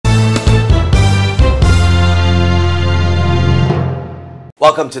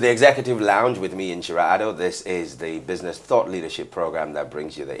Welcome to the Executive Lounge with me, Inchirado. This is the business thought leadership program that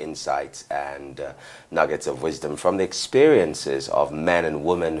brings you the insights and nuggets of wisdom from the experiences of men and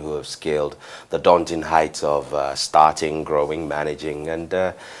women who have scaled the daunting heights of starting, growing, managing,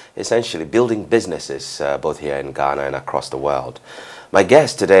 and essentially building businesses both here in Ghana and across the world. My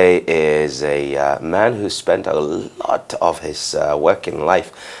guest today is a man who spent a lot of his working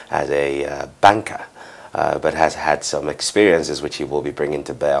life as a banker. But has had some experiences which he will be bringing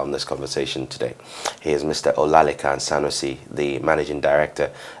to bear on this conversation today. He is Mr. Lekan Sanusi, the Managing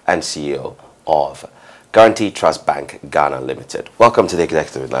Director and CEO of Guaranty Trust Bank Ghana Limited. Welcome to the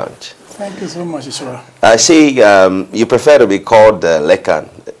Executive Lounge. Thank you so much, Ishura. I see you prefer to be called Lekan.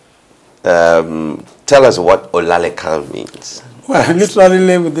 Tell us what Olalekan means. Well,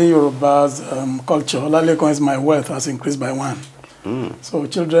 literally within Yoruba's culture, Olalekan is my wealth has increased by one. So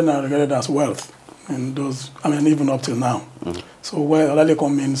children are regarded as wealth. And those, even up till now. So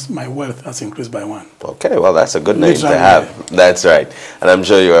Olalekan means my wealth has increased by one. Okay, well, that's a good name to have. That's right. And I'm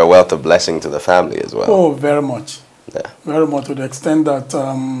sure you are a wealth of blessing to the family as well. Oh, very much. Yeah. Very much, to the extent that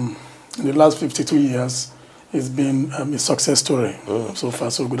in the last 52 years, it's been a success story. So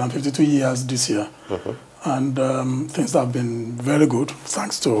far, so good. I'm 52 years this year. And things have been very good,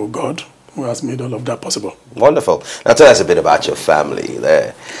 thanks to God, who has made all of that possible. Wonderful. Now tell us a bit about your family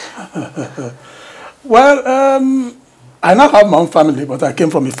there. Well, I now have my own family, but I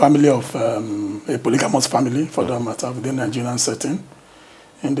came from a family of a polygamous family, for that matter, within the Nigerian setting,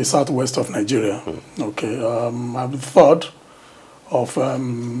 in the southwest of Nigeria. Okay, I'm the third of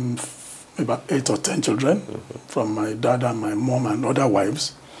about 8 or 10 children from my dad and my mom and other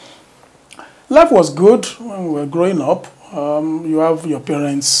wives. Life was good when we were growing up. You have your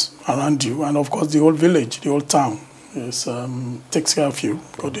parents around you, and of course the whole village, the whole town takes care of you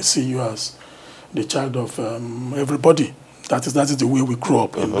because they see you as the child of everybody. That is the way we grew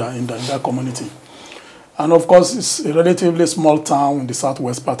up in that community. And of course, it's a relatively small town in the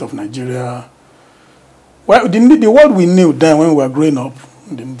southwest part of Nigeria. Well, the world we knew then when we were growing up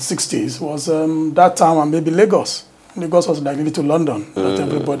in the 60s was that town and maybe Lagos. Lagos was like little London that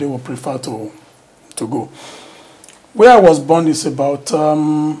everybody would prefer to go. Where I was born is about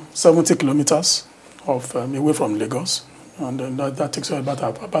 70 kilometers away from Lagos. And then that takes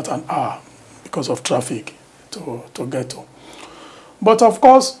about an hour because of traffic to get to. But of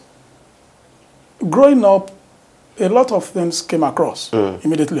course, growing up, a lot of things came across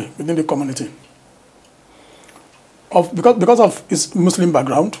immediately within the community. Because of its Muslim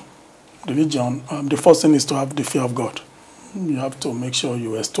background, religion, the first thing is to have the fear of God. You have to make sure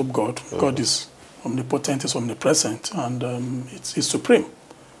you extol God. God is omnipotent, is omnipresent, and it's supreme,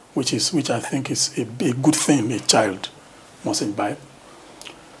 which I think is a good thing a child must imbibe.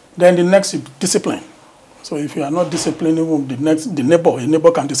 Then the next is discipline. So if you are not disciplined, the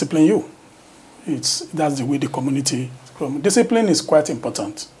neighbor can discipline you. That's the way the community. Discipline is quite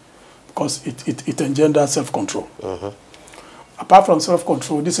important because it engenders self-control. Apart from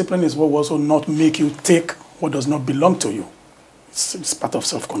self-control, discipline is what will also not make you take what does not belong to you. It's part of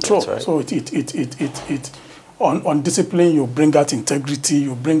self-control. Right. So on discipline, you bring out integrity,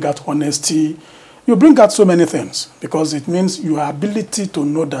 you bring out honesty, you bring out so many things because it means your ability to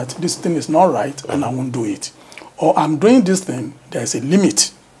know that this thing is not right and I won't do it. Or I'm doing this thing, there's a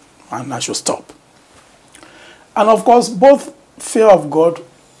limit and I should stop. And of course, both fear of God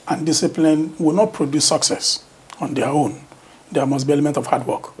and discipline will not produce success on their own. There must be an element of hard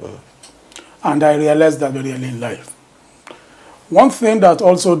work. And I realized that very early in life. One thing that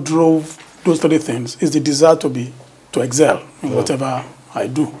also drove those 3 things is the desire to excel in whatever I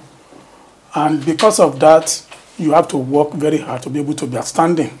do. And because of that, you have to work very hard to be able to be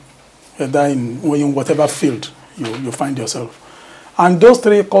outstanding, whether in whatever field you find yourself. And those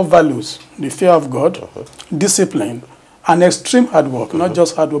 3 core values, the fear of God, discipline, and extreme hard work, not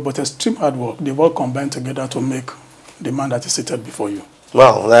just hard work, but extreme hard work, they've all combined together to make the man that is seated before you.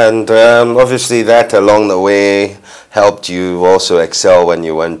 Well, and obviously that along the way helped you also excel when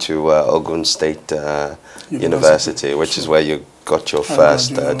you went to Ogun State University, which is where you got your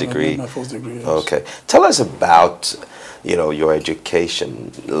first degree. My first degree, yes. Okay. Tell us about, your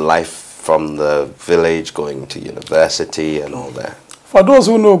education, life from the village going to university and all that. For those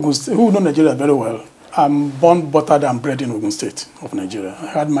who know Nigeria very well, I'm born, buttered, and bred in Ogun State of Nigeria. I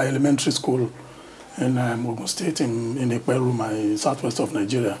had my elementary school in Ogun State, in Ekperu, my southwest of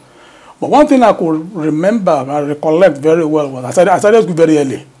Nigeria. But one thing I could remember, I recollect very well, was I started school very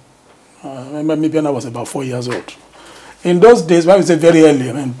early. Maybe when I was about 4 years old. In those days, when we say very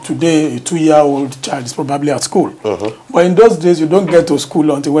early, today a 2-year-old child is probably at school. But in those days, you don't get to school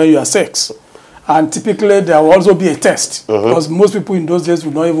until when you are 6. And typically, there will also be a test, because most people in those days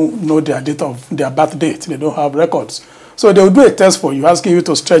will not even know their date of their birth date. They don't have records. So they will do a test for you, asking you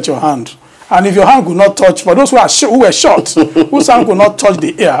to stretch your hand. And if your hand could not touch, for those who were short, whose hand could not touch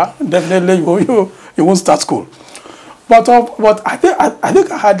the air, definitely you won't start school. But I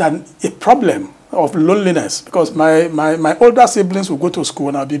think I had a problem of loneliness, because my older siblings would go to school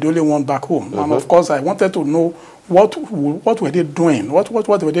and I'd be the only one back home. And of course, I wanted to know what were they doing, what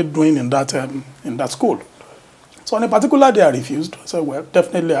were they doing in that school. So on a particular day, I refused. I said, well,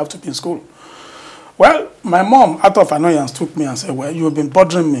 definitely I have to be in school. Well, my mom, out of annoyance, took me and said, well, you've been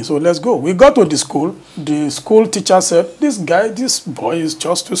bothering me, so let's go. We got to the school. The school teacher said, this boy is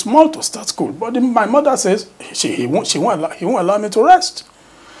just too small to start school. But my mother says, he won't allow me to rest.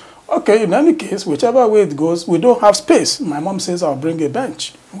 Okay, in any case, whichever way it goes, we don't have space. My mom says, I'll bring a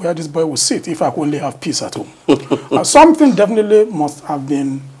bench where this boy will sit if I could only have peace at home. Something definitely must have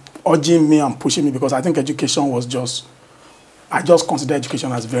been urging me and pushing me, because I think education was I just consider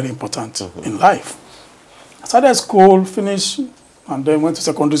education as very important in life. I started school, finished, and then went to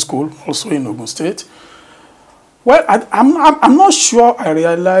secondary school, also in Ogun State. Well, I'm not sure I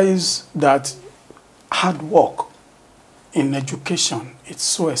realized that hard work in education, it's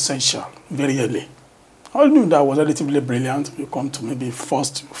so essential very early. I knew that I was relatively brilliant. You come to maybe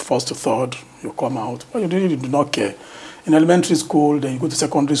first to third, you come out, but you really do not care. In elementary school, then you go to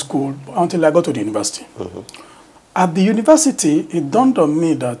secondary school, until I got to the university. At the university, it dawned on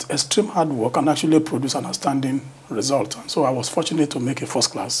me that extreme hard work can actually produce an outstanding result. So I was fortunate to make a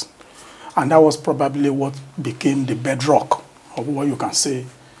first class. And that was probably what became the bedrock of what you can say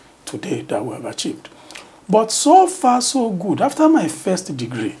today that we have achieved. But so far, so good. After my first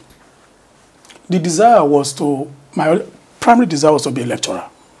degree, my primary desire was to be a lecturer,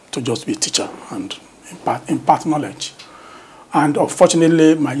 to just be a teacher and impart knowledge. And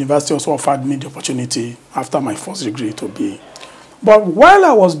unfortunately, my university also offered me the opportunity after my first degree to be. But while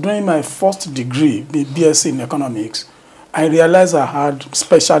I was doing my first degree, the BSc in economics, I realized I had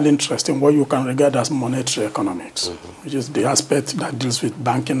special interest in what you can regard as monetary economics, which is the aspect that deals with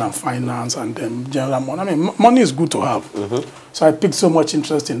banking and finance and general money. I mean, money is good to have. So I picked so much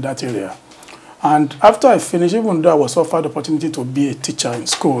interest in that area. And after I finished, even though I was offered the opportunity to be a teacher in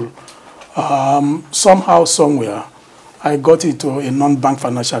school, somehow, somewhere, I got into a non-bank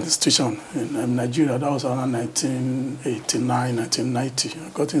financial institution in Nigeria. That was around 1989, 1990. I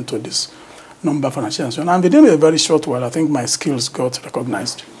got into this non-bank financial institution. And within a very short while, I think my skills got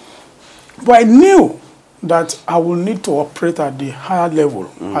recognized. But I knew that I would need to operate at the higher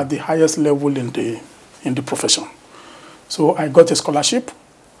level, at the highest level in the profession. So I got a scholarship,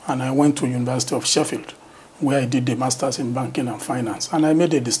 and I went to University of Sheffield, where I did the Masters in Banking and Finance. And I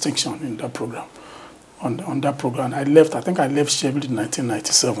made a distinction in that program. On that program, I think I left Sheffield in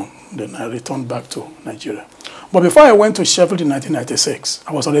 1997. Then I returned back to Nigeria. But before I went to Sheffield in 1996,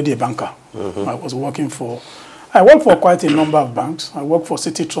 I was already a banker. I worked for quite a number of banks. I worked for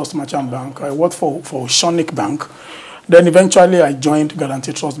City Trust Merchant Bank. I worked for Shonic Bank. Then eventually I joined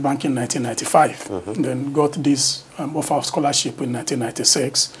Guaranty Trust Bank in 1995. Then got this offer of scholarship in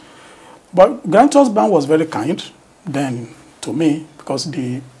 1996. But Guaranty Trust Bank was very kind then to me, because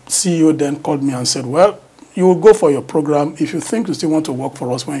the CEO then called me and said, well, you will go for your program. If you think you still want to work for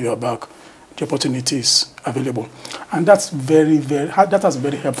us when you are back, the opportunity is available. And that's very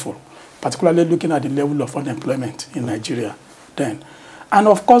helpful, particularly looking at the level of unemployment in Nigeria then. And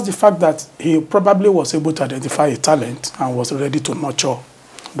of course, the fact that he probably was able to identify a talent and was ready to nurture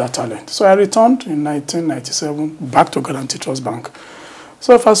that talent. So I returned in 1997 back to Guaranty Trust Bank.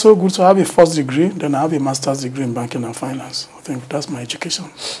 So far, so good to have a first degree, then I have a master's degree in banking and finance. I think that's my education.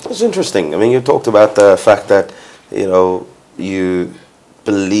 That's interesting. I mean, you talked about the fact that, you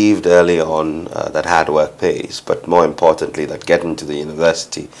believed early on that hard work pays, but more importantly, that getting to the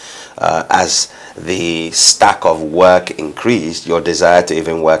university, as the stack of work increased, your desire to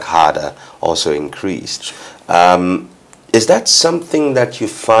even work harder also increased. Is that something that you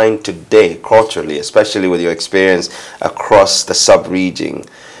find today culturally, especially with your experience across the sub-region,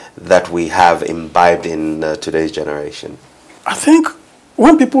 that we have imbibed in today's generation? I think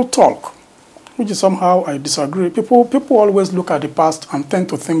when people talk, which is somehow I disagree, people always look at the past and tend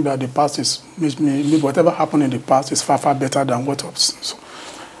to think that the past is, whatever happened in the past is far, far better than what was. So,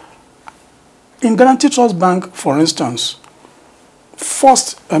 in Guaranty Trust Bank, for instance,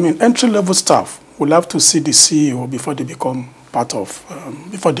 entry-level staff will have to see the CEO before they become part of,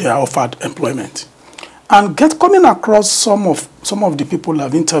 before they are offered employment. And coming across some of the people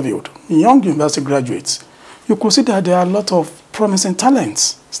I've interviewed, young university graduates, you could see that there are a lot of promising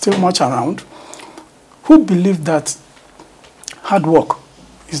talents still much around who believe that hard work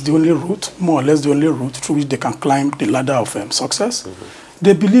is the only route, more or less the only route through which they can climb the ladder of success.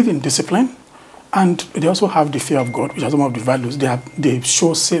 They believe in discipline, and they also have the fear of God, which are some of the values. They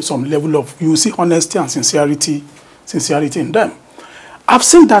show some level of, you see, honesty and sincerity in them. I've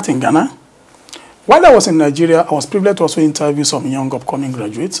seen that in Ghana. While I was in Nigeria, I was privileged to also interview some young upcoming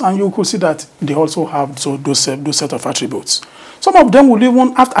graduates, and you could see that they also have those set of attributes. Some of them will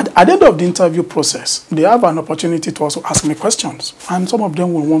even, at the end of the interview process, they have an opportunity to also ask me questions, and some of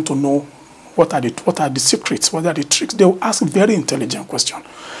them will want to know what are the secrets, what are the tricks. They will ask very intelligent questions.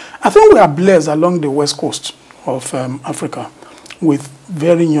 I think we are blessed along the west coast of Africa with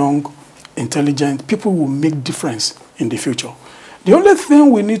very young, intelligent people who will make difference in the future. The only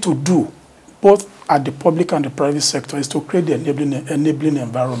thing we need to do, both at the public and the private sector, is to create the enabling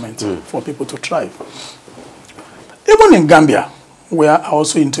environment for people to thrive. Even in Gambia, where I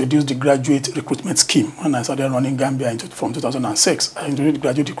also introduced the graduate recruitment scheme. When I started running Gambia from 2006, I introduced the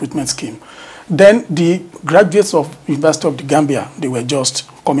graduate recruitment scheme. Then the graduates of University of the Gambia, they were just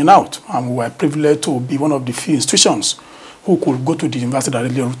coming out, and we were privileged to be one of the few institutions who could go to the university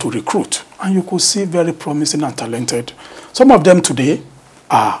directly to recruit. And you could see very promising and talented. Some of them today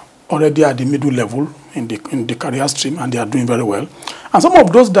are already at the middle level in the career stream, and they are doing very well. And some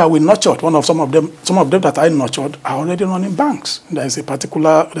of those that we nurtured, some of them that I nurtured are already running banks. There's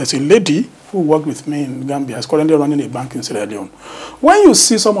a lady who worked with me in Gambia, is currently running a bank in Sierra Leone. When you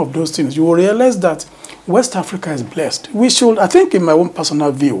see some of those things, you will realize that West Africa is blessed. We should, I think in my own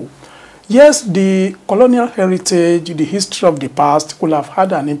personal view, yes, the colonial heritage, the history of the past could have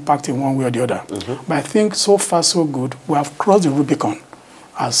had an impact in one way or the other. But I think so far so good, we have crossed the Rubicon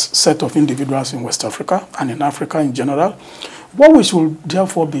as a set of individuals in West Africa and in Africa in general. What we should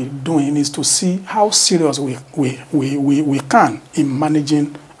therefore be doing is to see how serious we can in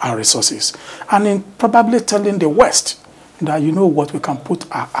managing our resources, and in probably telling the West that, you know what, we can put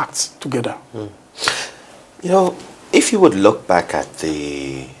our acts together. You know, if you would look back at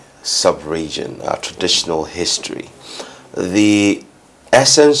the sub-region, our traditional history, the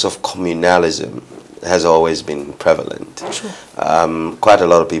essence of communalism has always been prevalent. Sure. Quite a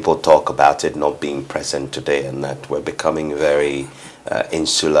lot of people talk about it not being present today, and that we're becoming very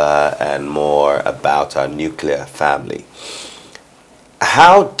insular and more about our nuclear family.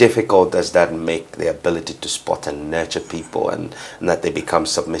 How difficult does that make the ability to spot and nurture people, and that they become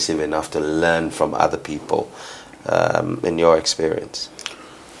submissive enough to learn from other people, in your experience?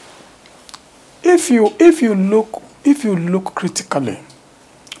 If you look critically,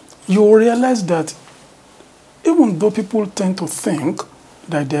 you will realize that even though people tend to think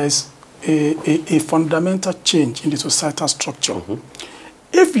that there's a fundamental change in the societal structure,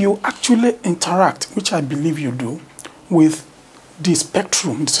 if you actually interact, which I believe you do, with the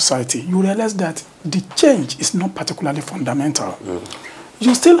spectrum in the society, you realize that the change is not particularly fundamental.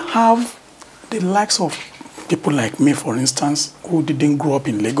 You still have the likes of people like me, for instance, who didn't grow up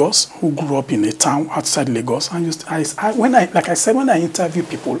in Lagos, who grew up in a town outside Lagos. And when I interview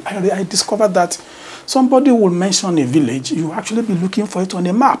people, I discovered that somebody will mention a village, you actually be looking for it on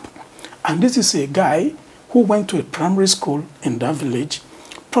a map. And this is a guy who went to a primary school in that village,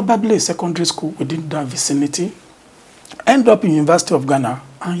 probably a secondary school within that vicinity, end up in University of Ghana,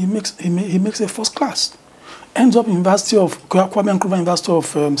 and he makes a first class. Ends up in University of Kwame Nkrumah University of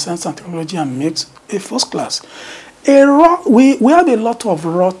Science and Technology and makes a first class. We have a lot of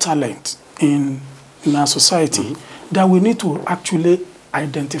raw talent in our society that we need to actually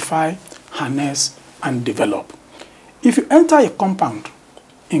identify, harness, and develop. If you enter a compound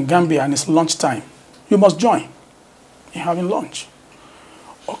in Gambia and it's lunchtime, you must join in having lunch.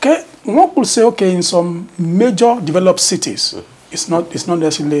 Okay, one could say, okay, in some major developed cities, it's not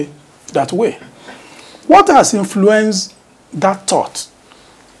necessarily that way. What has influenced that thought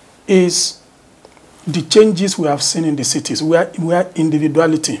is the changes we have seen in the cities, where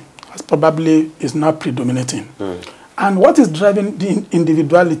individuality probably is now predominating. And what is driving the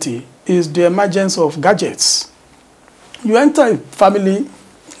individuality is the emergence of gadgets. You enter a family,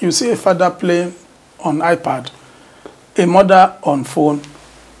 you see a father playing on iPad, a mother on phone,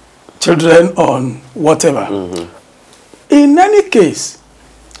 children on whatever. In any case,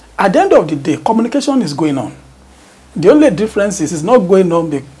 at the end of the day, communication is going on. The only difference is it's not going on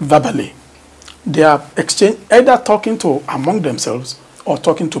verbally. They are either talking to among themselves or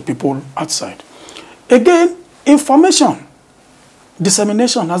talking to people outside. Again, information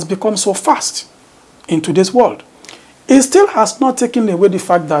dissemination has become so fast in today's world. It still has not taken away the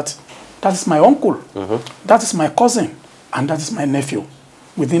fact that that is my uncle, that is my cousin, and that is my nephew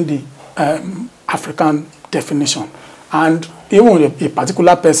within the African definition. And even a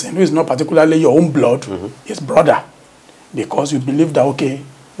particular person who is not particularly your own blood is brother, because you believe that, okay,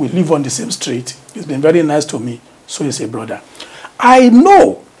 We live on the same street. He's been very nice to me. So he's a brother. I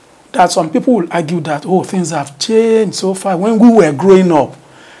know that some people will argue that, oh, things have changed so far. When we were growing up,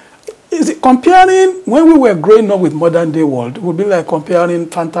 is it comparing when we were growing up with modern day world, it would be like comparing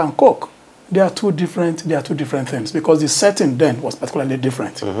Fanta and Coke. They are two different things because the setting then was particularly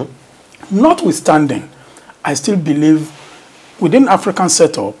different. Notwithstanding, I still believe within African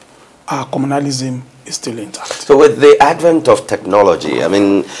setup, our communalism is still intact. So with the advent of technology, I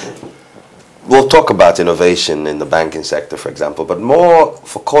mean, we'll talk about innovation in the banking sector, for example, but more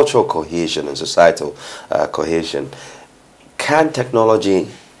for cultural cohesion and societal cohesion. Can technology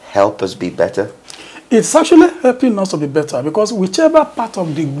help us be better? It's actually helping us to be better because whichever part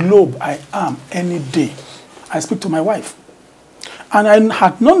of the globe I am any day, I speak to my wife. And I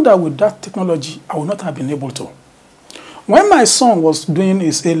had known that with that technology, I would not have been able to. When my son was doing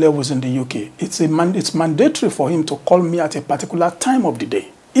his A-levels in the UK, it's mandatory for him to call me at a particular time of the day,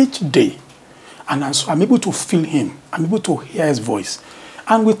 each day. And so I'm able to feel him. I'm able to hear his voice.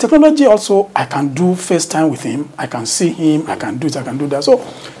 And with technology also, I can do FaceTime with him. I can see him. I can do it. I can do that. So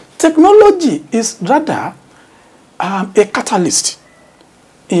technology is rather a catalyst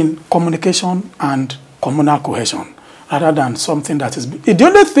in communication and communal cohesion, rather than something that is... The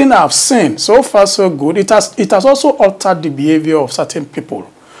only thing I've seen, so far so good, it has also altered the behavior of certain people.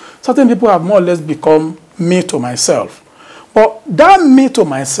 Certain people have more or less become me to myself. But that me to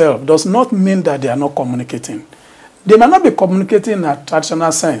myself does not mean that they are not communicating. They may not be communicating in a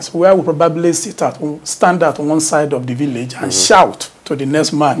traditional sense, where we probably stand at one side of the village and shout to the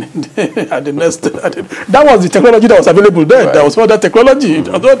next man at the next. That was the technology that was available then. Right. There was other technology.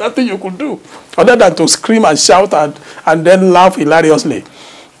 There was other thing you could do, other than to scream and shout and then laugh hilariously.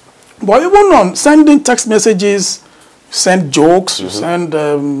 But even on sending text messages, send jokes, you send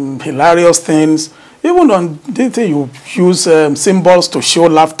hilarious things. Even on this thing, you use symbols to show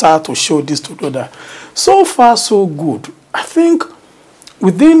laughter, to show this, to do that. So far, so good. I think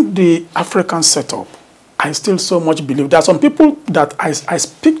within the African setup, I still so much believe. There are some people that I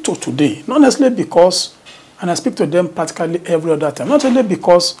speak to today, not necessarily because, and I speak to them practically every other time, not only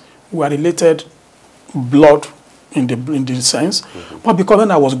because we are related blood in the sense, but because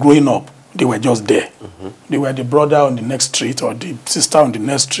when I was growing up, they were just there. They were the brother on the next street or the sister on the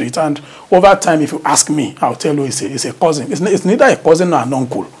next street. And over time, if you ask me, I'll tell you it's a cousin. It's neither a cousin nor an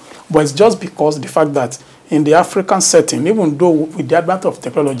uncle. But it's just because the fact that in the African setting, even though with the advent of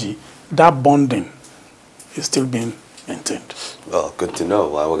technology, that bonding is still being maintained. Well, good to know.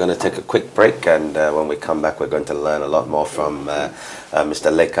 We're going to take a quick break, and when we come back, we're going to learn a lot more from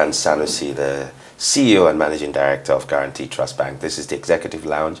Mr. Lekan Sanusi, the CEO and Managing Director of Guarantee Trust Bank. This is the Executive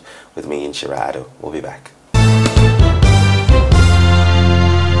Lounge with me, Inshira Ado. We'll be back.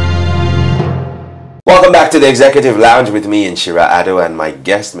 Welcome back to the Executive Lounge with me, Inshira Ado, and my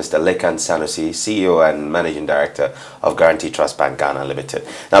guest, Mr. Lekan Sanusi, CEO and Managing Director of Guarantee Trust Bank Ghana Limited.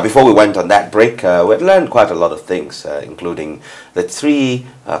 Now, before we went on that break, we had learned quite a lot of things, including the three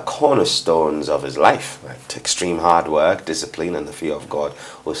cornerstones of his life. Right? Extreme hard work, discipline, and the fear of God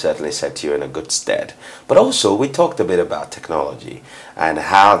will certainly set you in a good stead. But also, we talked a bit about technology and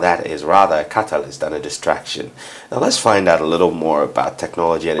how that is rather a catalyst than a distraction. Now, let's find out a little more about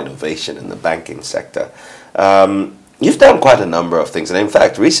technology and innovation in the banking sector. You've done quite a number of things, and in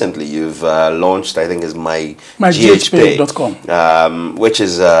fact, recently you've launched, I think, is my GHP, which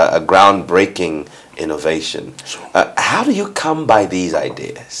is a groundbreaking innovation. How do you come by these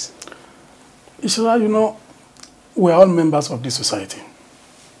ideas? Ishila, you know, we're all members of this society.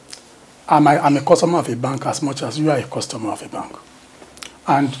 I'm a customer of a bank as much as you are a customer of a bank.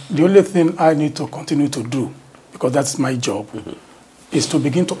 And the only thing I need to continue to do, because that's my job, is to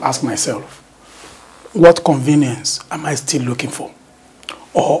begin to ask myself, what convenience am I still looking for?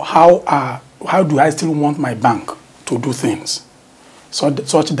 Or how do I still want my bank to do things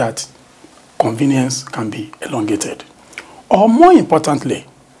such that convenience can be elongated? Or more importantly,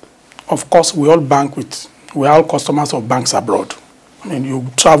 of course, we're all customers of banks abroad. I mean, you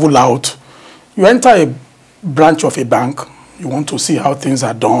travel out, you enter a branch of a bank, you want to see how things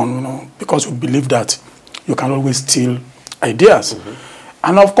are done, you know, because you believe that you can always steal ideas.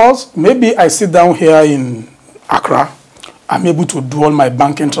 And of course, maybe I sit down here in Accra, I'm able to do all my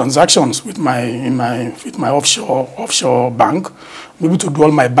banking transactions with my offshore bank. I'm able to do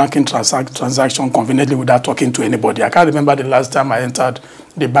all my banking transaction conveniently without talking to anybody. I can't remember the last time I entered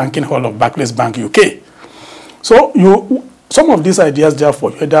the banking hall of Barclays Bank UK. So some of these ideas,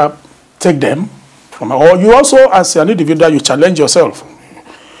 therefore, you either take them from, or you also, as an individual, you challenge yourself.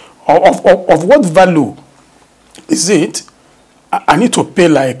 Of what value is it? I need to pay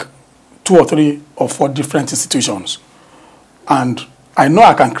like 2 or 3 or 4 different institutions. And I know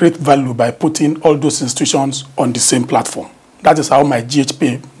I can create value by putting all those institutions on the same platform. That is how my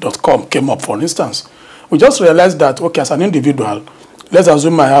ghp.com came up, for instance. We just realized that, okay, as an individual, let's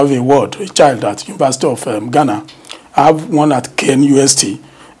assume I have a child at University of Ghana. I have one at Ken UST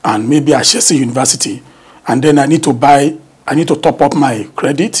and maybe at Shesi University. And then I need to top up my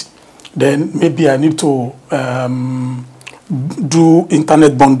credit. Then maybe I need to do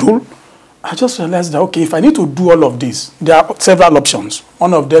internet bundle. I just realized that, okay, if I need to do all of this, there are several options.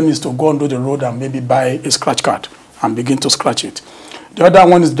 One of them is to go onto the road and maybe buy a scratch card and begin to scratch it. The other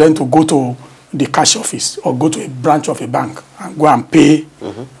one is then to go to the cash office or go to a branch of a bank and go and pay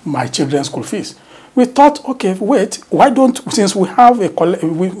my children's school fees. We thought, okay, wait, why don't, since we have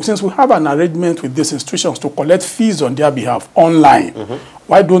an arrangement with these institutions to collect fees on their behalf online,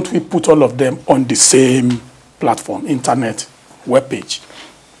 why don't we put all of them on the same platform, internet, webpage?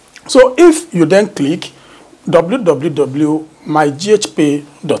 So if you then click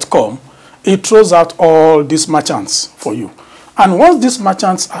www.myghp.com, it throws out all these merchants for you. And once these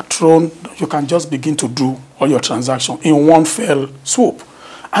merchants are thrown, you can just begin to do all your transaction in one fell swoop.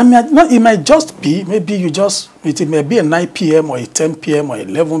 And it might just be, it may be a 9 p.m. or a 10 p.m. or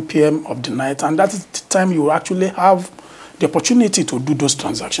 11 p.m. of the night, and that is the time you actually have the opportunity to do those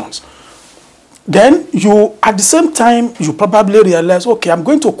transactions. Then at the same time, you probably realize, okay, I'm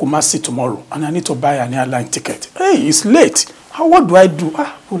going to Kumasi tomorrow, and I need to buy an airline ticket. Hey, it's late. What do I do?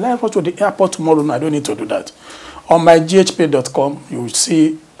 Will I go to the airport tomorrow? No, I don't need to do that. On my ghp.com, you will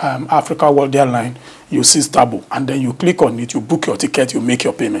see Africa World Airline, you see Stable, and then you click on it, you book your ticket, you make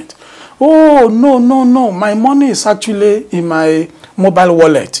your payment. Oh, no, my money is actually in my mobile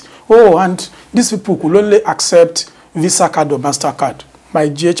wallet. Oh, and these people could only accept Visa card or MasterCard. My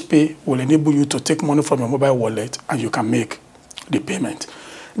GHP will enable you to take money from your mobile wallet and you can make the payment.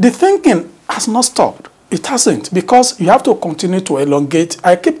 The thinking has not stopped. It hasn't, because you have to continue to elongate.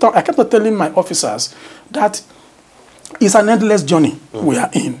 I kept on telling my officers that it's an endless journey we are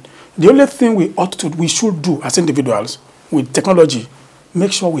in. The only thing we should do as individuals with technology,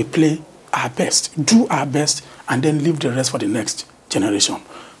 make sure we play our best, do our best, and then leave the rest for the next generation.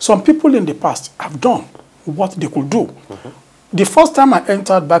 Some people in the past have done what they could do. The first time I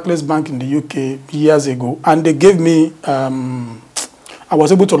entered Barclays Bank in the UK years ago, and they gave me, I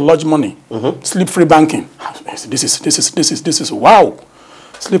was able to lodge money, slip-free banking. This is wow.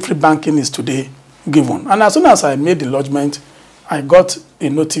 Slip-free banking is today given. And as soon as I made the lodgement, I got a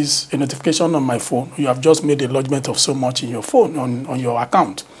notification on my phone. You have just made a lodgement of so much in your phone, on your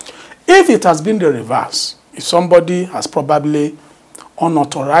account. If it has been the reverse, if somebody has probably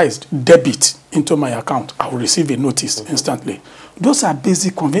unauthorized debit into my account, I will receive a notice instantly. Those are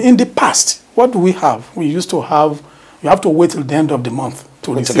basic convenience. In the past, what do we have? We used to have, you have to wait till the end of the month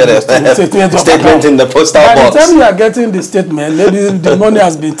to receive a statement in the postal box. By the time you are getting the statement, maybe the money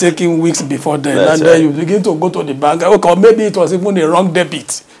has been taken weeks before then. That's and then you begin to go to the bank. Okay, or maybe it was even a wrong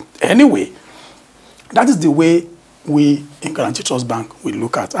debit. Anyway, that is the way we in Guaranty Trust Bank we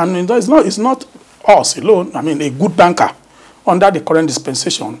look at. And it's not us alone. I mean, a good banker under the current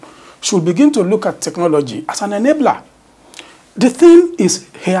dispensation should begin to look at technology as an enabler. The thing is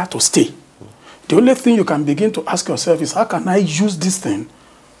here to stay. The only thing you can begin to ask yourself is, how can I use this thing?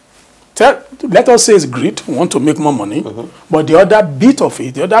 Let us say it's greed, we want to make more money, but the other bit of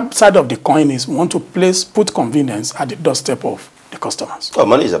it, the other side of the coin is we want to put convenience at the doorstep of the customers. Well,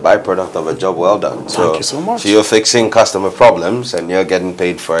 money is a byproduct of a job well done. Thank you so much. So you're fixing customer problems and you're getting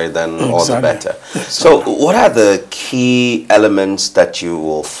paid for it, then all the better. Exactly. So what are the key elements that you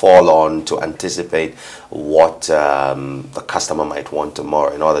will fall on to anticipate what the customer might want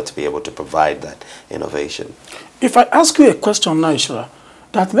tomorrow in order to be able to provide that innovation? If I ask you a question now, Ishra,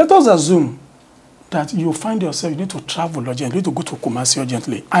 that let us assume that you find yourself, you need to travel urgently, you need to go to Kumasi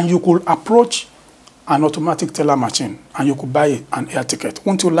urgently, and you could approach an automatic teller machine and you could buy an air ticket.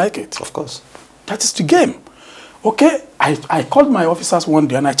 Won't you like it? Of course. That is the game. Okay, I called my officers one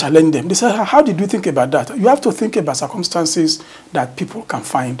day and I challenged them. They said, how did you think about that? You have to think about circumstances that people can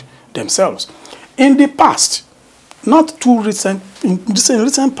find themselves. In the past, not too recent, in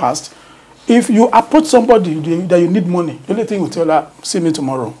recent past, if you approach somebody that you need money, the only thing you tell her, see me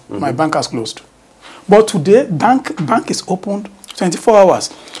tomorrow, my bank has closed. But today, bank is opened 24 hours.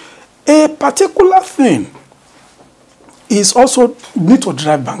 A particular thing is also need to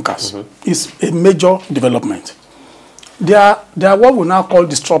drive bankers. It's a major development. They are what we now call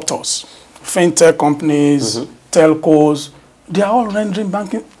disruptors. Fintech companies, telcos, they are all rendering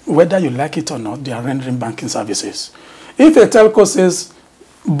banking, whether you like it or not, they are rendering banking services. If a telco says,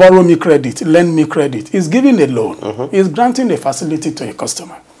 borrow me credit, lend me credit, it's giving a loan, it's granting a facility to a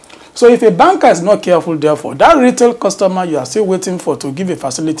customer. So if a banker is not careful, therefore, that retail customer you are still waiting for to give a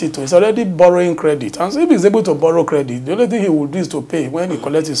facility to is already borrowing credit. And so if he's able to borrow credit, the only thing he will do is to pay when he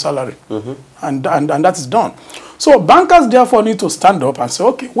collects his salary. And that is done. So bankers therefore need to stand up and say,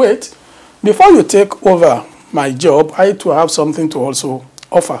 okay, wait, before you take over my job, I too have something to also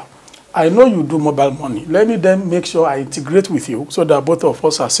offer. I know you do mobile money. Let me then make sure I integrate with you so that both of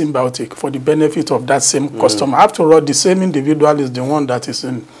us are symbiotic for the benefit of that same customer. After all, the same individual is the one that is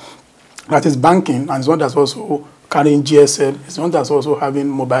banking, and is one that's also carrying GSM, is one that's also having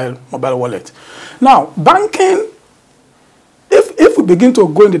mobile wallet. Now, banking, if we begin to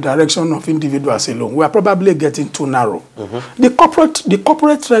go in the direction of individuals alone, we are probably getting too narrow. The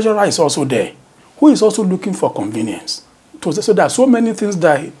corporate treasurer is also there, who is also looking for convenience. So there are so many things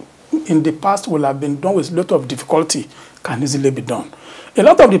that in the past will have been done with a lot of difficulty can easily be done. A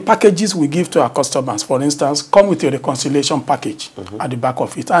lot of the packages we give to our customers, for instance, come with a reconciliation package at the back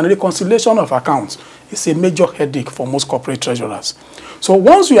of it. And reconciliation of accounts is a major headache for most corporate treasurers. So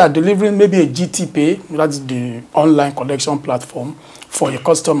once you are delivering maybe a GT Pay, that's the online collection platform for a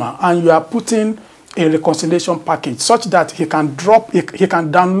customer, and you are putting a reconciliation package such that he can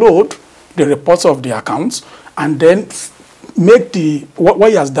download the reports of the accounts and then make what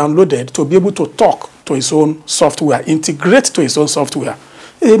he has downloaded to be able to talk to his own software, integrate to his own software,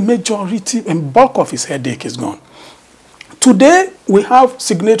 a majority and bulk of his headache is gone. Today, we have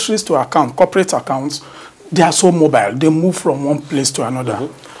signatories to account, corporate accounts. They are so mobile. They move from one place to another.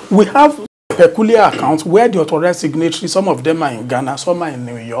 We have peculiar accounts where the authorized signatories, some of them are in Ghana, some are in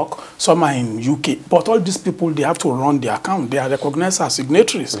New York, some are in UK. But all these people, they have to run the account. They are recognized as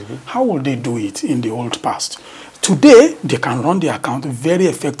signatories. How will they do it in the old past? Today, they can run the account very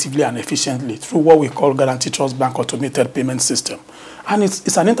effectively and efficiently through what we call Guarantee Trust Bank Automated Payment System. And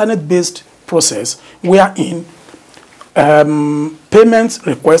it's an internet-based process wherein payment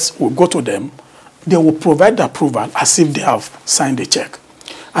requests will go to them. They will provide the approval as if they have signed a check.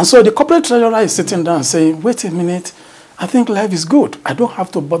 And so the corporate treasurer is sitting down saying, wait a minute, I think life is good. I don't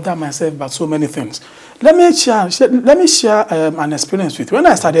have to bother myself about so many things. Let me share an experience with you. When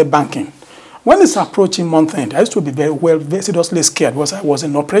I started banking, when it's approaching month end, I used to be very seriously scared because I was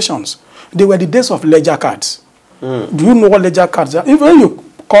in operations. They were the days of ledger cards. Do you know what ledger cards are? Even you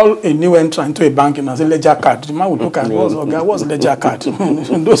call a new entrant to a bank and say ledger card, the man would look at what's ledger card?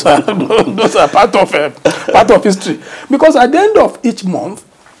 those are part of history. Because at the end of each month,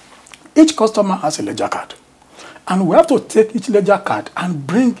 each customer has a ledger card. And we have to take each ledger card and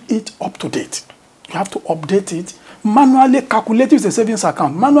bring it up to date. You have to update it, manually calculate it's a savings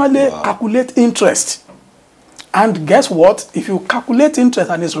account, manually calculate interest. And guess what? If you calculate interest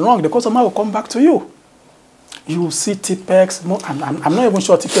and it's wrong, the customer will come back to you. You will see TPEX. I'm not even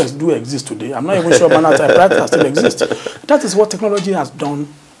sure TPEX do exist today. I'm not even sure manual typewriters still exist. That is what technology has done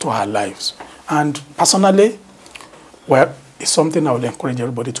to our lives. And personally, well, it's something I would encourage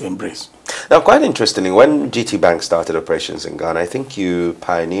everybody to embrace. Now, quite interestingly, when GT Bank started operations in Ghana, I think you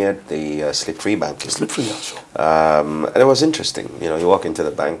pioneered the slip-free banking. Slip-free, yeah, sure. And it was interesting. You know, you walk into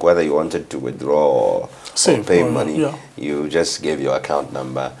the bank, whether you wanted to withdraw or pay money, you just gave your account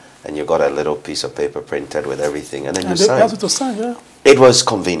number and you got a little piece of paper printed with everything, and then you signed. That's what to sign, yeah. It was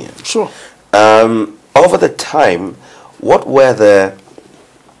convenient. Sure. Over the time, what were the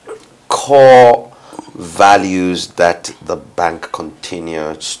core values that the bank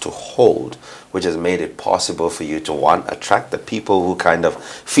continues to hold, which has made it possible for you to, one, attract the people who kind of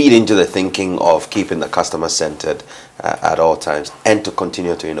feed into the thinking of keeping the customer centered at all times, and to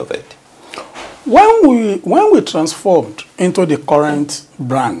continue to innovate? When we transformed into the current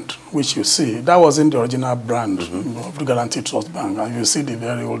brand, which you see, that wasn't the original brand of the Guarantee Trust Bank, and you see the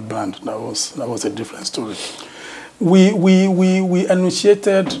very old brand, that was a different story. We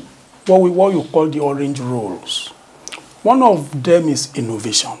initiated what you call the orange rules. One of them is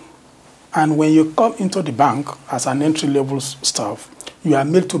innovation. And when you come into the bank as an entry-level staff, you are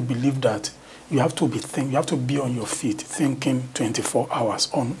made to believe that you have to be on your feet thinking 24 hours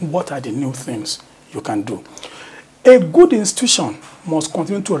on what are the new things you can do. A good institution must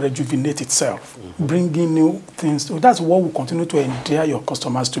continue to rejuvenate itself, bringing new things. So that's what will continue to endear your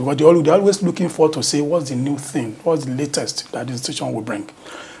customers to. But they're always looking forward to say, what's the new thing? What's the latest that the institution will bring?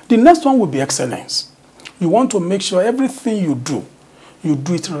 The next one will be excellence. You want to make sure everything you do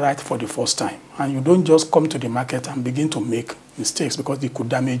it right for the first time. And you don't just come to the market and begin to make mistakes because it could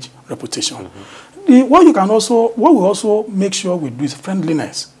damage reputation. What we also make sure we do is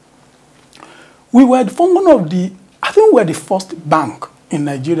friendliness. We were I think we were the first bank in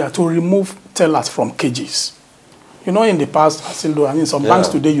Nigeria to remove tellers from cages. You know, in the past, some banks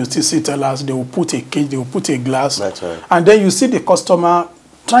today, you still see tellers, they will put a cage, they will put a glass. That's right. And then you see the customer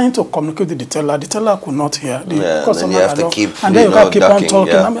trying to communicate with the teller could not hear. The customer, and then you have to keep, and then you can keep ducking, on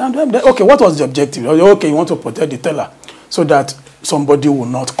talking. yeah. And then, okay, what was the objective? Okay, you want to protect the teller so that somebody will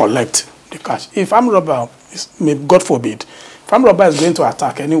not collect the cash. If armed robber, God forbid, if armed robber is going to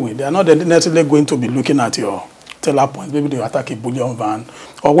attack anyway, they are not necessarily going to be looking at your teller points. Maybe they attack a bullion van,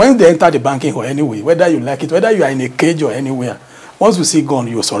 or when they enter the banking hall anyway, whether you like it, whether you are in a cage or anywhere, once you see gun,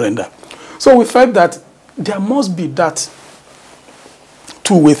 you surrender. So we felt that there must be that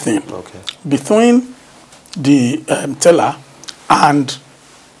two-way thing between the teller and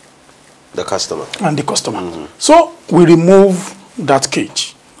the customer. So we remove that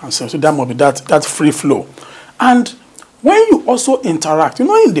cage, and so that must be that free flow. And when you also interact,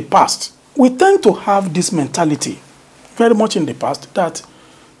 in the past, we tend to have this mentality, very much in the past, that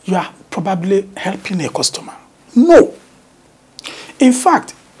you are probably helping a customer. No. In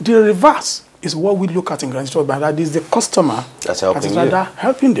fact, the reverse is what we look at in Guaranty Trust Bank. That is the customer that's helping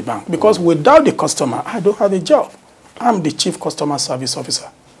helping the bank. Because without the customer, I don't have a job. I'm the Chief Customer Service Officer.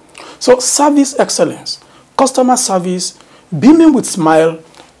 So service excellence, customer service, beaming with smile,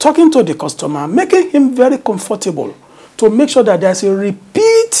 talking to the customer, making him very comfortable to make sure that there's a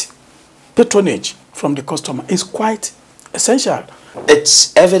repeat patronage from the customer is quite essential.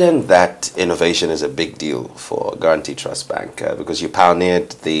 It's evident that innovation is a big deal for Guaranty Trust Bank because you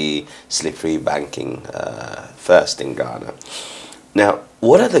pioneered the slip-free banking first in Ghana. Now,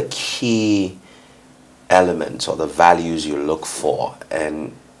 what are the key elements or the values you look for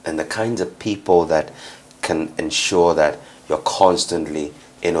and the kinds of people that can ensure that you're constantly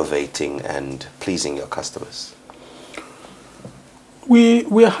innovating and pleasing your customers?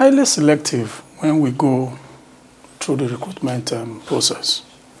 We are highly selective when we go through the recruitment process.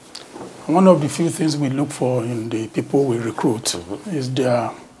 One of the few things we look for in the people we recruit is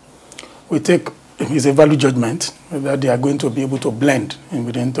is a value judgment that they are going to be able to blend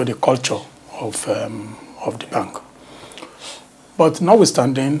into the culture of the bank. But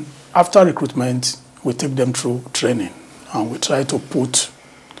notwithstanding, after recruitment, we take them through training and we try to put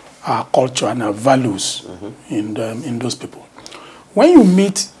our culture and our values in those people. When you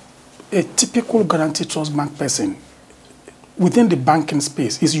meet a typical Guaranty Trust Bank person within the banking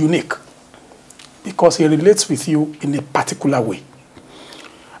space, is unique because he relates with you in a particular way.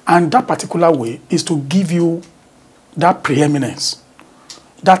 And that particular way is to give you that preeminence,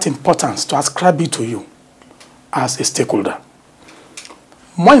 that importance, to ascribe it to you as a stakeholder.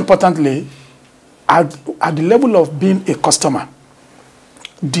 More importantly, at the level of being a customer,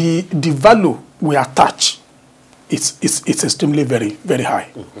 the value we attach it's extremely very, very high.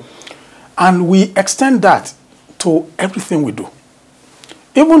 And we extend that to everything we do.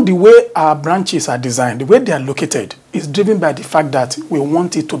 Even the way our branches are designed, the way they are located, is driven by the fact that we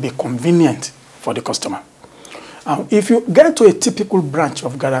want it to be convenient for the customer. If you get to a typical branch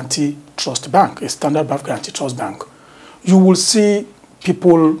of Guaranty Trust Bank, a standard bank Guaranty Trust Bank, you will see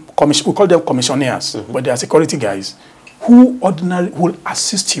people, we call them commissionaires, but they are security guys, who ordinarily will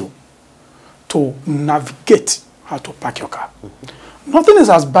assist you to navigate how to park your car. Nothing is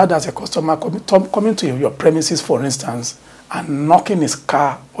as bad as a customer coming to your premises, for instance, and knocking his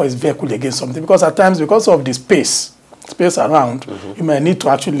car or his vehicle against something. Because at times, because of the space around, you might need to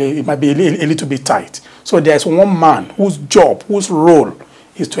actually, it might be a little bit tight. So there's one man whose job, whose role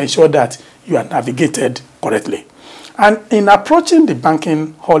is to ensure that you are navigated correctly. And in approaching the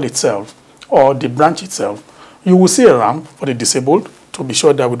banking hall itself or the branch itself, you will see a ramp for the disabled to be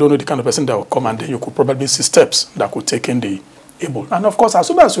sure that we don't know the kind of person that will come, and then you could probably see steps that could take in the able. And of course, as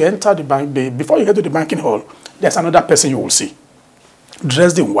soon as you enter the bank, before you get to the banking hall, there's another person you will see,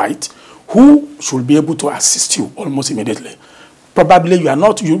 dressed in white, who should be able to assist you almost immediately. Probably you are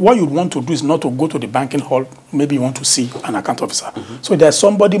not, what you want to do is not to go to the banking hall, maybe you want to see an account officer. So there's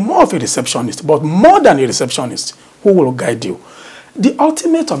somebody more of a receptionist, but more than a receptionist, who will guide you. The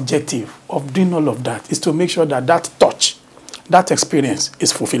ultimate objective of doing all of that is to make sure that that touch, that experience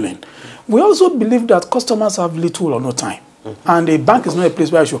is fulfilling. We also believe that customers have little or no time. And a bank is not a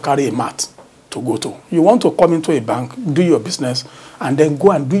place where you should carry a mat to go to. You want to come into a bank, do your business, and then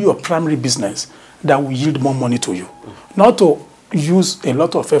go and do your primary business that will yield more money to you. Not to use a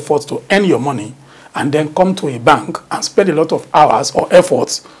lot of effort to earn your money and then come to a bank and spend a lot of hours or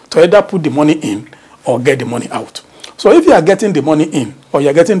efforts to either put the money in or get the money out. So if you are getting the money in or you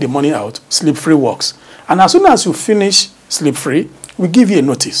are getting the money out, slip-free works. And as soon as you finish slip-free, we give you a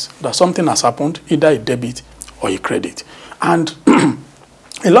notice that something has happened, either a debit or a credit. And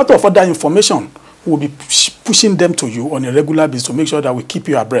a lot of other information will be pushing them to you on a regular basis to make sure that we keep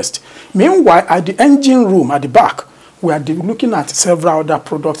you abreast. Meanwhile, at the engine room at the back, we are looking at several other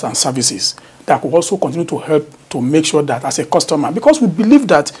products and services that will also continue to help to make sure that as a customer, because we believe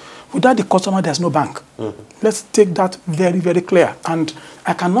that without the customer, there's no bank. Let's take that very, very clear. And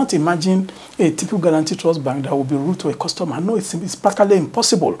I cannot imagine a typical guarantee trust bank that will be rude to a customer. No, it's practically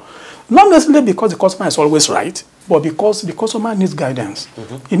impossible. Not necessarily because the customer is always right, but because the customer needs guidance.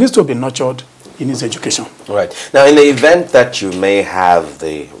 He needs to be nurtured. He needs education. Right. Now, in the event that you may have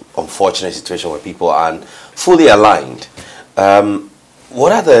the unfortunate situation where people aren't fully aligned,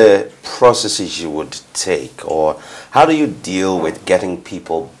 what are the processes you would take, or how do you deal with getting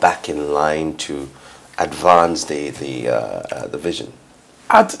people back in line to advance the vision?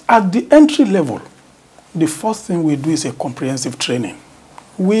 At the entry level, the first thing we do is a comprehensive training.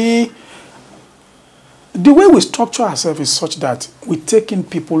 The way we structure ourselves is such that we take in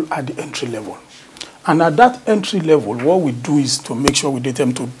people at the entry level. And at that entry level, what we do is to make sure we take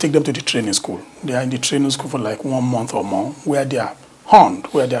them to the training school. They are in the training school for like 1 month or more, where they are honed,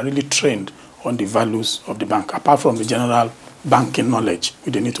 where they are really trained on the values of the bank, apart from the general banking knowledge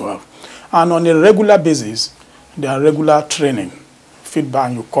which they need to have. And on a regular basis, there are regular training, feedback,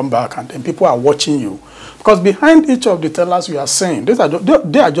 and you come back, and then people are watching you. Because behind each of the tellers you are saying, they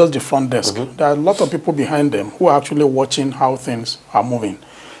are just the front desk. There are a lot of people behind them who are actually watching how things are moving.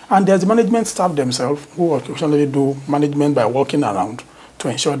 And there's the management staff themselves who occasionally do management by walking around to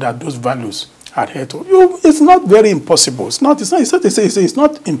ensure that those values are adhered to. It's not very impossible. It's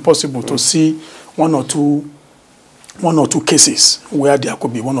not impossible to see one or two cases where there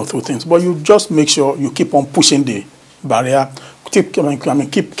could be one or two things. But you just make sure you keep on pushing the barrier, keep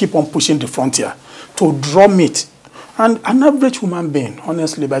on pushing the frontier to drum it. And an average human being,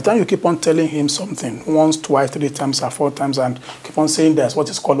 honestly, by the time you keep on telling him something once, twice, 3 times, or 4 times, and keep on saying there's what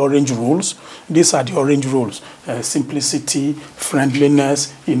is called orange rules, these are the orange rules: simplicity,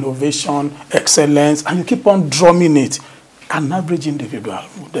 friendliness, innovation, excellence, and you keep on drumming it, an average individual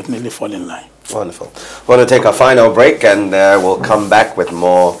will definitely fall in line. Wonderful. We're going to take a final break, and we'll come back with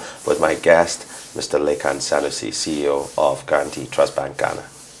more with my guest, Mr. Lekan Sanusi, CEO of Guarantee Trust Bank Ghana.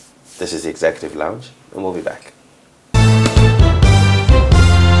 This is the Executive Lounge, and we'll be back.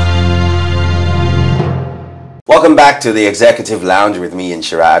 Welcome back to the Executive Lounge with me in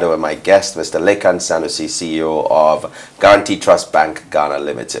Shirado and my guest, Mr. Lekan Sanusi, CEO of Guarantee Trust Bank Ghana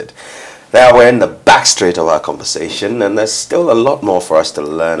Limited. Now we're in the backstreet of our conversation, and there's still a lot more for us to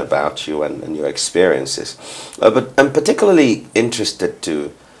learn about you and your experiences. But I'm particularly interested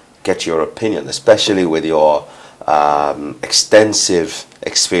to get your opinion, especially with your extensive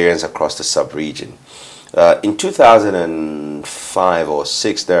experience across the sub-region. In 2005 or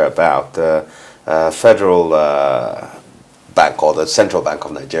 6 thereabout, Federal Bank, or the Central Bank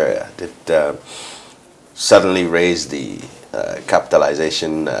of Nigeria, did suddenly raise the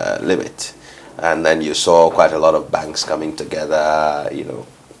capitalization limit, and then you saw quite a lot of banks coming together.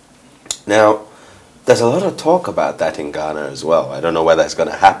 Now there's a lot of talk about that in Ghana as well. I don't know whether it's going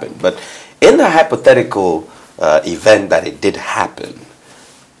to happen, but in the hypothetical event that it did happen,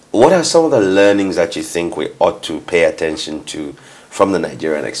 what are some of the learnings that you think we ought to pay attention to from the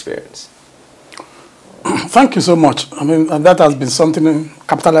Nigerian experience? Thank you so much. I mean, that has been something,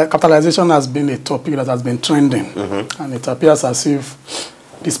 capitalization has been a topic that has been trending. And it appears as if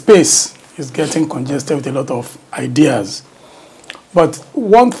the space is getting congested with a lot of ideas. But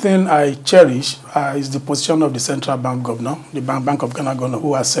one thing I cherish is the position of the central bank governor, the Bank of Ghana governor,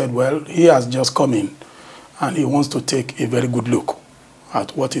 who has said, well, he has just come in and he wants to take a very good look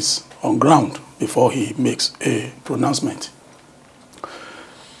at what is on ground before he makes a pronouncement.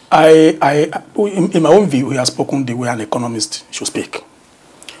 In my own view, he has spoken the way an economist should speak.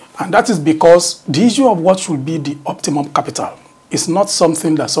 And that is because the issue of what should be the optimum capital is not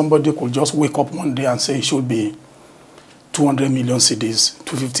something that somebody could just wake up one day and say it should be 200 million cedis,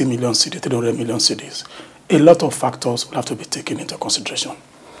 250 million cedis, 300 million cedis. A lot of factors will have to be taken into consideration.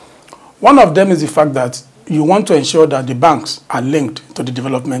 One of them is the fact that you want to ensure that the banks are linked to the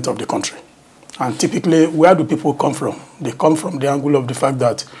development of the country. And typically, where do people come from? They come from the angle of the fact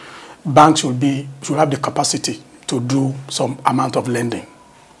that banks should have the capacity to do some amount of lending.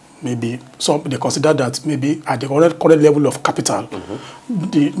 Maybe they consider that maybe at the current level of capital,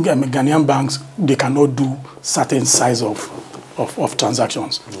 the Ghanaian banks, they cannot do certain size of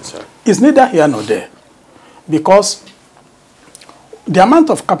transactions. Yes, sir. It's neither here nor there, because the amount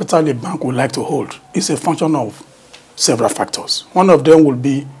of capital a bank would like to hold is a function of several factors. One of them will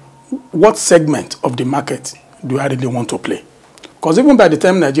be, what segment of the market do I really want to play? Because even by the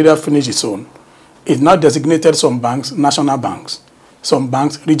time Nigeria finished its own, it now designated some banks national banks, some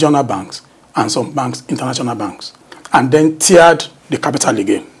banks regional banks, and some banks international banks, and then tiered the capital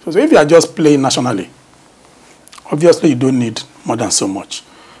again. So if you are just playing nationally, obviously you don't need more than so much.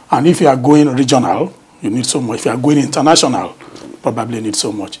 And if you are going regional, you need so much. If you are going international, probably need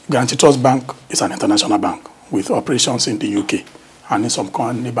so much. Guarantee Trust Bank is an international bank with operations in the UK and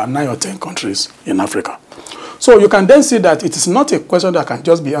in about 9 or 10 countries in Africa. So you can then see that it is not a question that can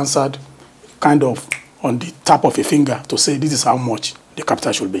just be answered kind of on the tap of a finger to say this is how much the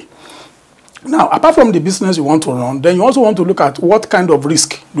capital should be. Now, apart from the business you want to run, then you also want to look at what kind of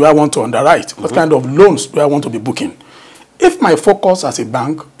risk do I want to underwrite? What kind of loans do I want to be booking? If my focus as a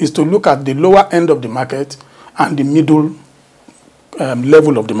bank is to look at the lower end of the market and the middle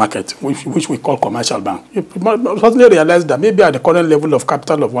level of the market, which we call commercial bank, you suddenly realize that maybe at the current level of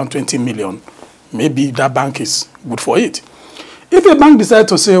capital of 120 million, maybe that bank is good for it. If a bank decides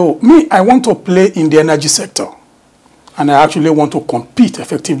to say, oh, I want to play in the energy sector, and I actually want to compete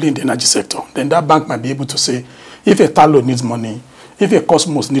effectively in the energy sector, then that bank might be able to say, if a Talo needs money, if a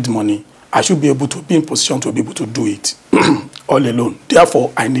Cosmos needs money, I should be able to be in position to be able to do it all alone.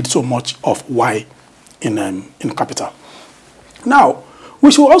 Therefore, I need so much of Y in capital. Now,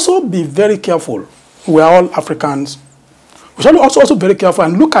 we should also be very careful. We are all Africans. We should also be very careful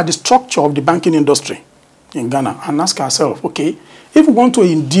and look at the structure of the banking industry in Ghana and ask ourselves, okay, if we want to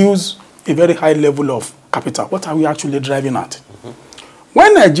induce a very high level of capital, what are we actually driving at?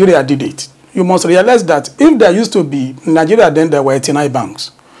 When Nigeria did it, you must realize that if there used to be, in Nigeria then there were 89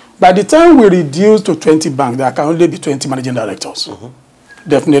 banks. By the time we reduced to 20 banks, there can only be 20 managing directors.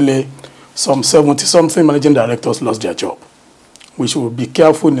 Definitely some 70-something managing directors lost their job. We should be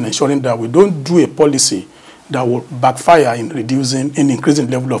careful in ensuring that we don't do a policy that will backfire in increasing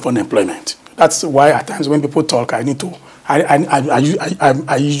the level of unemployment. That's why at times when people talk, I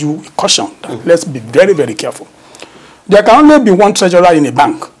usually caution that let's be very, very careful. There can only be one treasurer in a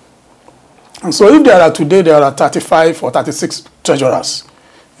bank. And so if today there are 35 or 36 treasurers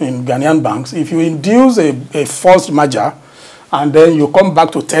in Ghanaian banks, if you induce a forced merger and then you come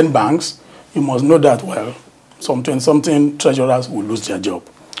back to 10 banks, you must know that, well, some 20-something treasurers will lose their job.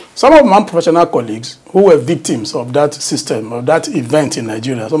 Some of my professional colleagues who were victims of that system, of that event in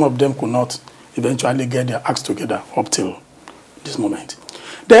Nigeria, some of them could not eventually get their acts together up till this moment.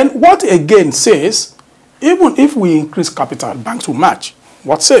 Then what again says, even if we increase capital, banks will match.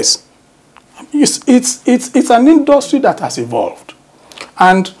 What says? It's an industry that has evolved.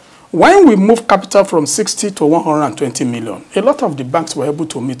 And when we move capital from 60 to 120 million, a lot of the banks were able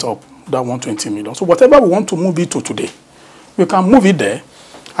to meet up that 120 million. So whatever we want to move it to today, we can move it there,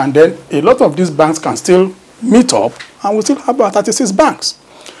 and then a lot of these banks can still meet up, and we still have about 36 banks.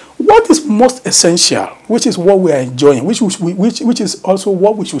 What is most essential, which is what we are enjoying, which is also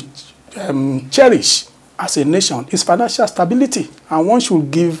what we should cherish as a nation, is financial stability. And one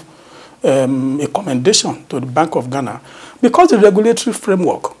should give a commendation to the Bank of Ghana, because the regulatory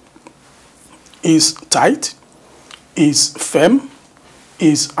framework is tight, is firm,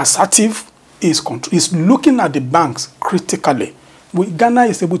 is assertive, is looking at the banks critically. Ghana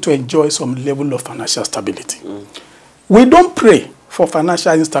is able to enjoy some level of financial stability. We don't pray for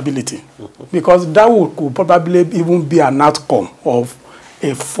financial instability because that could probably even be an outcome of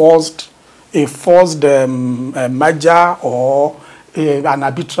a forced merger or an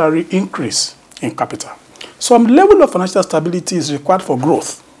arbitrary increase in capital. Some level of financial stability is required for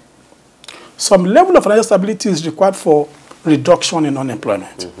growth. Some level of financial stability is required for reduction in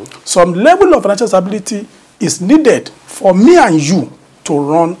unemployment. Some level of financial stability is needed for me and you to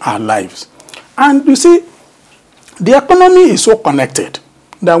run our lives. And you see, the economy is so connected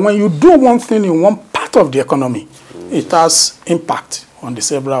that when you do one thing in one part of the economy, it has impact on the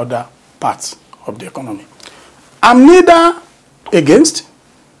several other parts of the economy. I'm neither against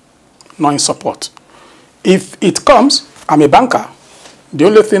nor in support. If it comes, I'm a banker. The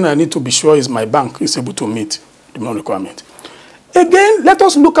only thing I need to be sure is my bank is able to meet the minimum requirement. Again, let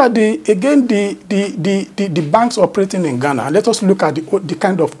us look at the banks operating in Ghana. Let us look at the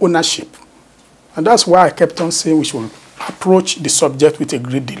kind of ownership. And that's why I kept on saying we should approach the subject with a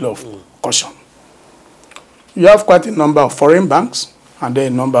great deal of caution. You have quite a number of foreign banks and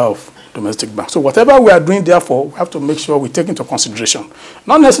then a number of domestic banks. So whatever we are doing, therefore, we have to make sure we take into consideration.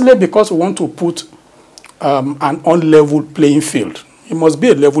 Not necessarily because we want to put an unlevel playing field. It must be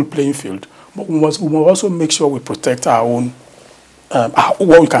a level playing field. But we must also make sure we protect our own,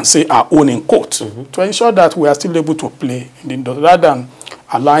 what we can say, our own in quotes, to ensure that we are still able to play in the industry, rather than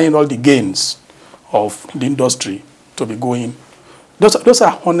allowing all the gains of the industry to be going. Those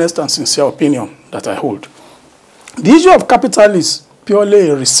are honest and sincere opinion that I hold. The issue of capital is purely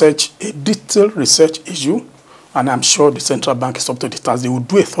a detailed research issue, and I'm sure the central bank is up to the task. They will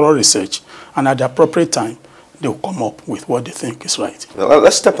do a thorough research, and at the appropriate time, they will come up with what they think is right. Well,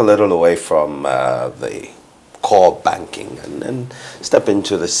 let's step a little away from the core banking and step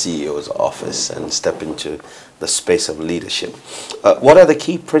into the CEO's office and step into the space of leadership. What are the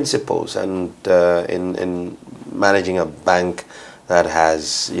key principles and in managing a bank that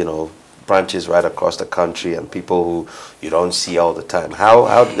has, you know, branches right across the country and people who you don't see all the time? How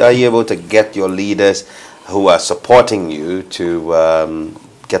are you able to get your leaders who are supporting you to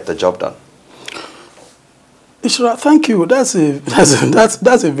get the job done? Ishra, thank you. That's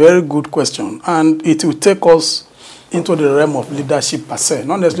a very good question, and it will take us into the realm of leadership per se,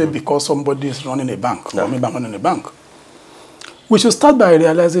 not necessarily because somebody is running a bank or maybe I'm running a bank. We should start by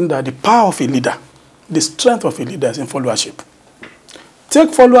realizing that the power of a leader, the strength of a leader is in followership. Take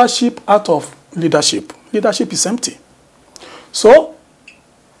followership out of leadership. Leadership is empty. So,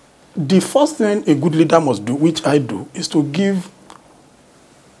 the first thing a good leader must do, which I do, is to give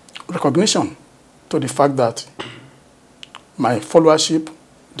recognition to the fact that my followership,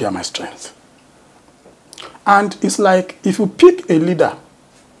 they are my strength. And it's like if you pick a leader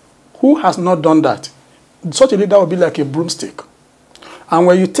who has not done that, such a leader will be like a broomstick. And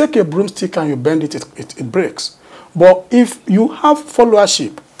when you take a broomstick and you bend it, it breaks. But if you have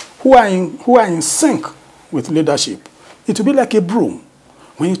followership who are in sync with leadership, it will be like a broom.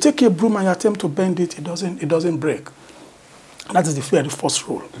 When you take a broom and you attempt to bend it, it doesn't break. That is the first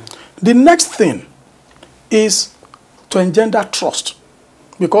rule. The next thing is to engender trust.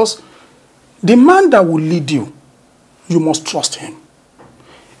 Because the man that will lead you, you must trust him.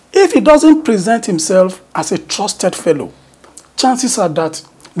 If he doesn't present himself as a trusted fellow, chances are that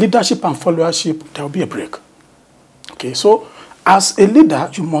leadership and followership, there will be a break. Okay, so as a leader,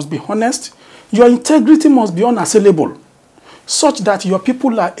 you must be honest. Your integrity must be unassailable, such that your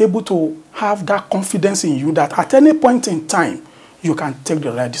people are able to have that confidence in you that at any point in time, you can take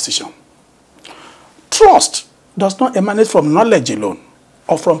the right decision. Trust does not emanate from knowledge alone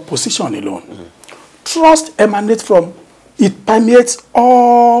or from position alone. Trust emanates from, it permeates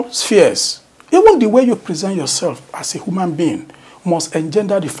all spheres. Even the way you present yourself as a human being must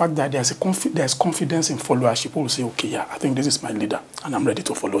engender the fact that there's confidence in followership. People will say, okay, yeah, I think this is my leader, and I'm ready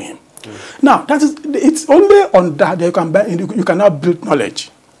to follow him. Now, it's only on that you can now build knowledge.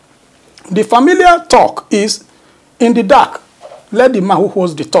 The familiar talk is, in the dark, let the man who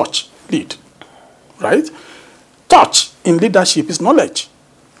holds the torch lead. Right? Touch in leadership is knowledge.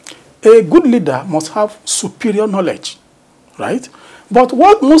 A good leader must have superior knowledge. Right? But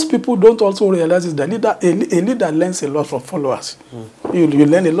what most people don't also realize is that a leader learns a lot from followers. You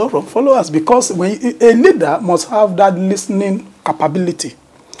learn a lot from followers because a leader must have that listening capability.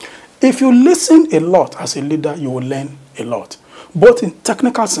 If you listen a lot as a leader, you will learn a lot, both in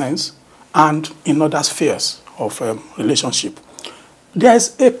technical sense and in other spheres of relationship.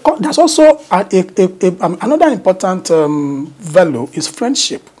 There's also another important value is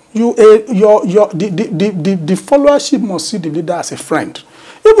friendship. The followership must see the leader as a friend.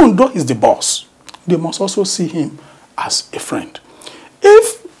 Even though he's the boss, they must also see him as a friend.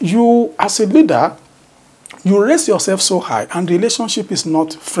 If you, as a leader, you raise yourself so high and the relationship is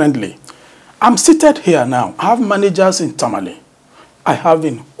not friendly. I'm seated here now. I have managers in Tamale. I have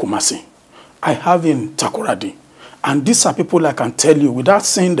in Kumasi. I have in Takoradi. And these are people I can tell you, without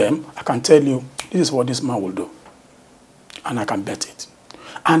seeing them, I can tell you, this is what this man will do. And I can bet it.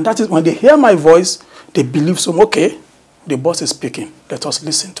 And that is when they hear my voice, they believe so, okay, the boss is speaking. Let us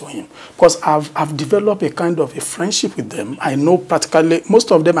listen to him. Because I've developed a kind of a friendship with them. I know practically,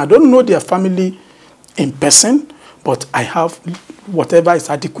 most of them, I don't know their family in person, but I have whatever is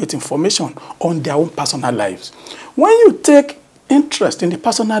adequate information on their own personal lives. When you take interest in the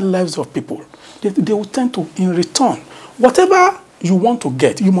personal lives of people, they will tend to, in return, whatever you want to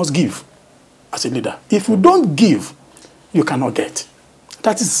get, you must give as a leader. If you don't give, you cannot get.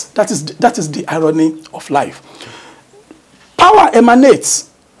 That is the irony of life. Power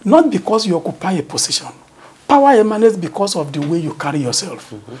emanates not because you occupy a position. Power emanates because of the way you carry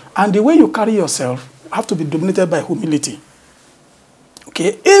yourself. And the way you carry yourself have to be dominated by humility.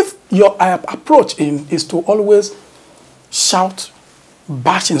 Okay? If your approach is to always shout,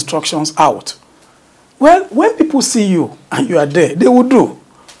 bash instructions out, well, when people see you and you are there, they will do.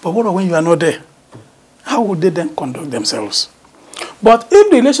 But what when you are not there? How would they then conduct themselves? But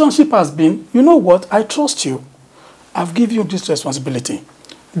if the relationship has been, you know what, I trust you. I've given you this responsibility.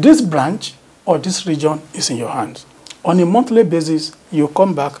 This branch or this region is in your hands. On a monthly basis, you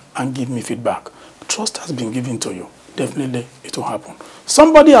come back and give me feedback. Trust has been given to you. Definitely, it will happen.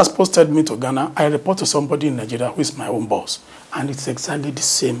 Somebody has posted me to Ghana. I report to somebody in Nigeria who is my own boss. And it's exactly the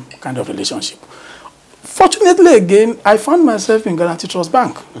same kind of relationship. Fortunately, again, I found myself in Ghana Trust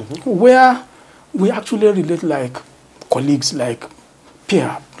Bank, where we actually relate like colleagues, like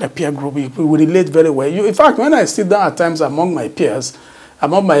the peer group, we relate very well. In fact, when I sit down at times among my peers,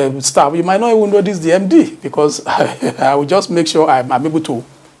 among my staff, you might not even notice the MD because I will just make sure I'm able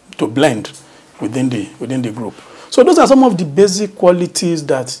to blend within the group. So those are some of the basic qualities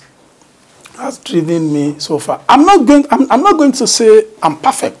that has driven me so far. I'm not going to say I'm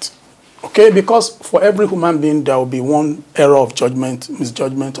perfect, okay? Because for every human being there will be one error of judgment,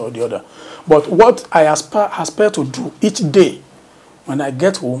 misjudgment, or the other. But what I aspire to do each day when I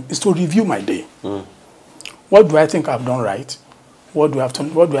get home is to review my day. What do I think I've done right? What do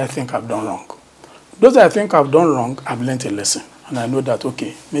I think I've done wrong? Those that I think I've done wrong, I've learned a lesson. And I know that,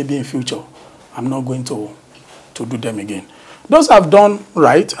 okay, maybe in future, I'm not going to do them again. Those I've done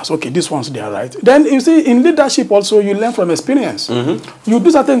right, as okay, these ones, they are right. Then, you see, in leadership also, you learn from experience. You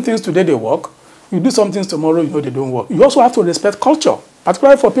do certain things today, they work. You do some things tomorrow, you know they don't work. You also have to respect culture,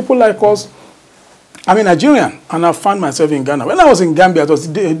 particularly for people like us. I'm a Nigerian, and I found myself in Ghana. When I was in Gambia, it was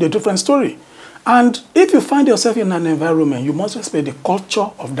a different story. And if you find yourself in an environment, you must respect the culture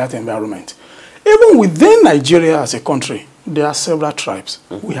of that environment. Even within Nigeria as a country, there are several tribes.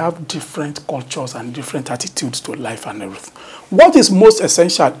 We have different cultures and different attitudes to life and everything. What is most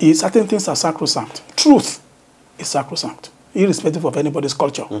essential is certain things are sacrosanct. Truth is sacrosanct, irrespective of anybody's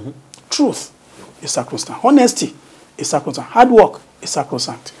culture. Truth is sacrosanct. Honesty is sacrosanct. Hard work is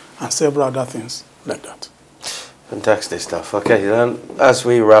sacrosanct. And several other things like that. Fantastic stuff. Okay, then as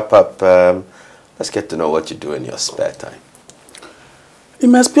we wrap up, let's get to know what you do in your spare time.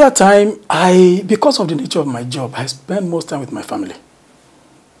 In my spare time, because of the nature of my job, I spend most time with my family.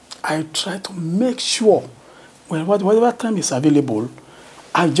 I try to make sure, whatever time is available,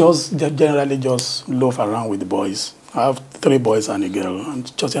 I generally just loaf around with the boys. I have 3 boys and a girl,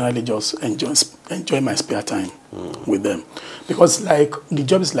 and just generally just enjoy my spare time with them. Because the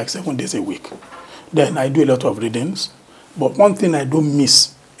job is like 7 days a week. Then I do a lot of readings, but one thing I don't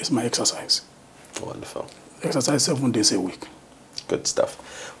miss is my exercise. Wonderful. Exercise 7 days a week. Good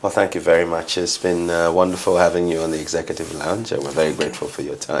stuff. Well, thank you very much. It's been wonderful having you on the Executive Lounge, and we're very grateful for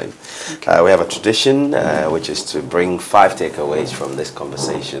your time. We have a tradition, which is to bring 5 takeaways from this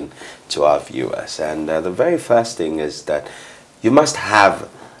conversation to our viewers. And the very first thing is that you must have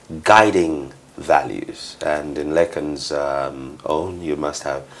guiding values. And in Lekan's own, you must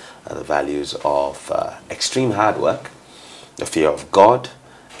have the values of extreme hard work, the fear of God,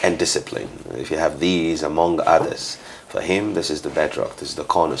 and discipline. If you have these among others, for him, this is the bedrock, this is the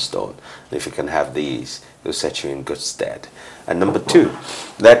cornerstone. And if you can have these, it will set you in good stead. And number 2,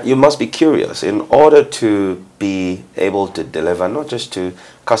 that you must be curious in order to be able to deliver, not just to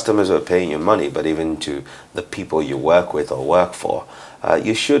customers who are paying you money, but even to the people you work with or work for.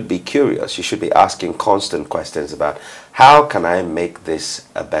 You should be curious. You should be asking constant questions about how can I make this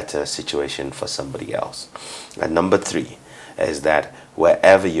a better situation for somebody else. And number 3 is that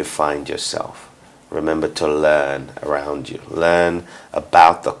wherever you find yourself, remember to learn around you. Learn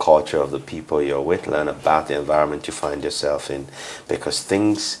about the culture of the people you're with. Learn about the environment you find yourself in, because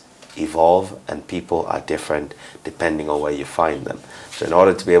things evolve and people are different depending on where you find them. So in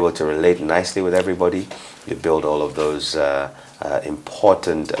order to be able to relate nicely with everybody, you build all of those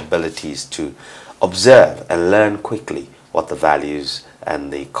important abilities to observe and learn quickly what the values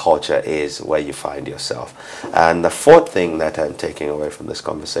and the culture is where you find yourself. And the 4th thing that I'm taking away from this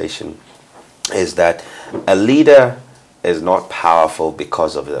conversation is that a leader is not powerful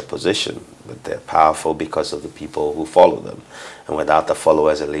because of their position, but they're powerful because of the people who follow them. And without the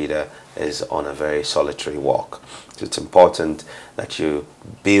followers, a leader is on a very solitary walk. So it's important that you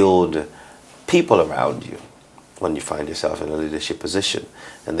build people around you when you find yourself in a leadership position.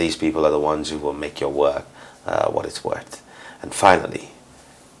 And these people are the ones who will make your work what it's worth. And finally,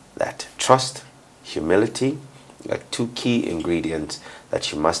 that trust, humility, like 2 key ingredients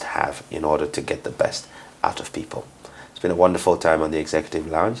that you must have in order to get the best out of people. It's been a wonderful time on the Executive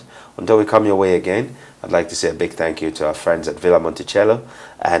Lounge. Until we come your way again, I'd like to say a big thank you to our friends at Villa Monticello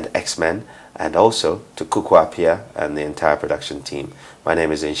and X-Men, and also to Kuku Apia and the entire production team. My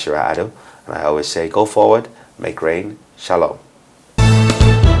name is Inshira Ado, and I always say, go forward, make rain, shalom.